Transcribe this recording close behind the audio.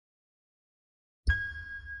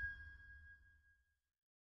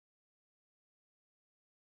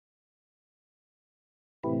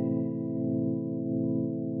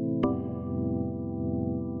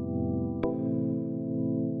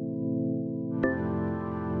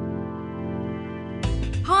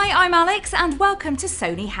Hi, I'm Alex and welcome to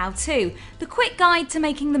Sony How To, the quick guide to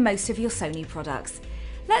making the most of your Sony products.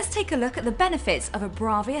 Let's take a look at the benefits of a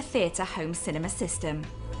BRAVIA Theatre Home Cinema System.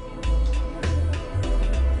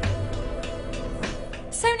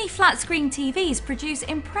 Sony flat-screen TVs produce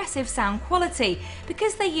impressive sound quality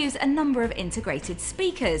because they use a number of integrated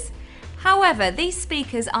speakers. However, these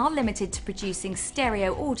speakers are limited to producing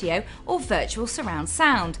stereo audio or virtual surround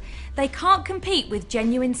sound. They can't compete with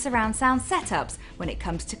genuine surround sound setups when it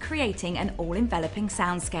comes to creating an all-enveloping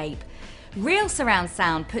soundscape. Real surround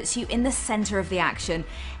sound puts you in the centre of the action.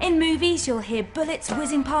 In movies, you'll hear bullets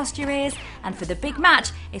whizzing past your ears, and for the big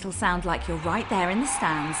match, it'll sound like you're right there in the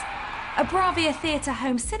stands. A BRAVIA Theatre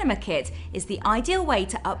Home Cinema kit is the ideal way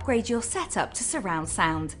to upgrade your setup to surround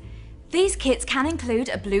sound. These kits can include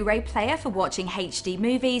a Blu-ray player for watching HD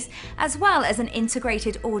movies, as well as an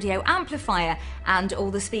integrated audio amplifier and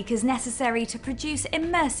all the speakers necessary to produce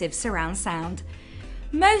immersive surround sound.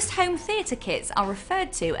 Most home theatre kits are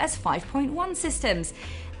referred to as 5.1 systems.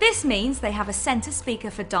 This means they have a centre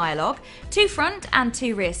speaker for dialogue, 2 front and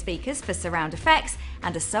 2 rear speakers for surround effects,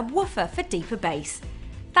 and a subwoofer for deeper bass.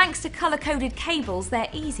 Thanks to colour-coded cables, they're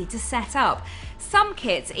easy to set up. Some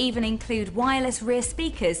kits even include wireless rear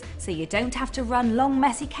speakers, so you don't have to run long,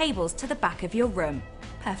 messy cables to the back of your room.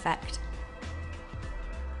 Perfect.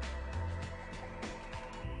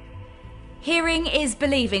 Hearing is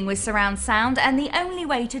believing with surround sound, and the only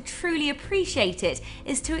way to truly appreciate it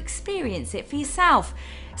is to experience it for yourself.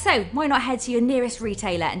 So why not head to your nearest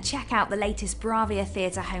retailer and check out the latest BRAVIA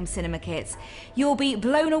Theatre Home Cinema kits. You'll be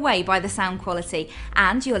blown away by the sound quality,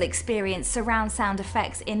 and you'll experience surround sound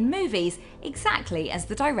effects in movies exactly as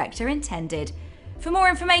the director intended. For more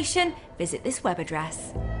information, visit this web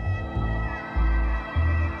address.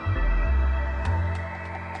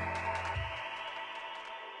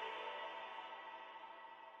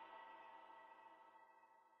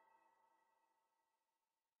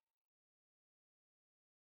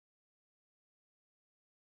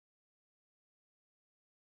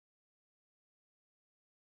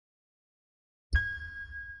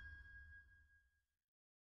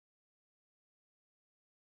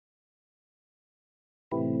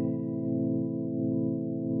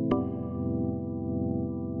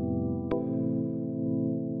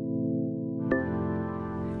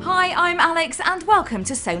 Hi, I'm Alex and welcome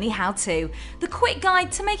to Sony How To, the quick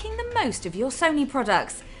guide to making the most of your Sony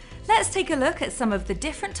products. Let's take a look at some of the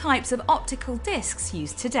different types of optical discs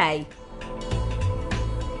used today.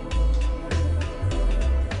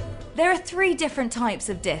 There are 3 different types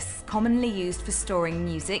of discs commonly used for storing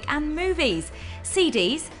music and movies: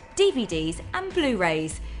 CDs, DVDs and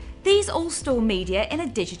Blu-rays. These all store media in a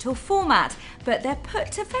digital format, but they're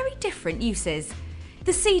put to very different uses.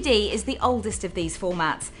 The CD is the oldest of these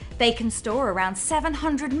formats. They can store around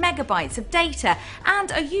 700 megabytes of data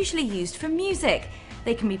and are usually used for music.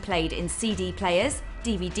 They can be played in CD players,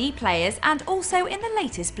 DVD players, and also in the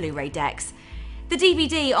latest Blu-ray decks. The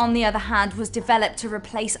DVD, on the other hand, was developed to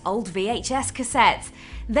replace old VHS cassettes.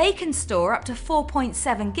 They can store up to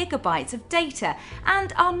 4.7 gigabytes of data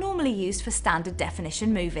and are normally used for standard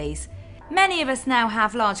definition movies. Many of us now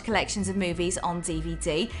have large collections of movies on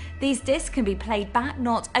DVD. These discs can be played back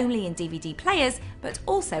not only in DVD players, but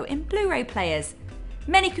also in Blu-ray players.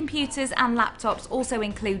 Many computers and laptops also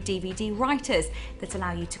include DVD writers that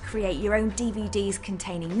allow you to create your own DVDs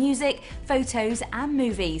containing music, photos and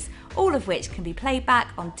movies, all of which can be played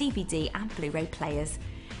back on DVD and Blu-ray players.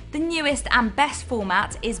 The newest and best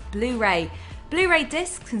format is Blu-ray. Blu-ray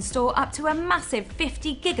discs can store up to a massive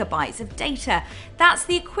 50 gigabytes of data. That's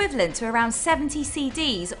the equivalent to around 70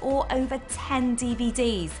 CDs or over 10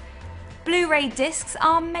 DVDs. Blu-ray discs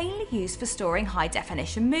are mainly used for storing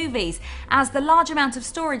high-definition movies, as the large amount of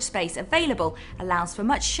storage space available allows for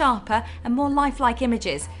much sharper and more lifelike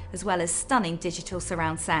images, as well as stunning digital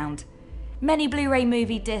surround sound. Many Blu-ray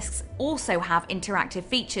movie discs also have interactive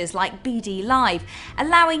features like BD Live,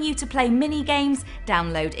 allowing you to play mini-games,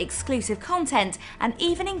 download exclusive content, and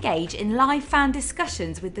even engage in live fan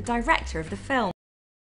discussions with the director of the film.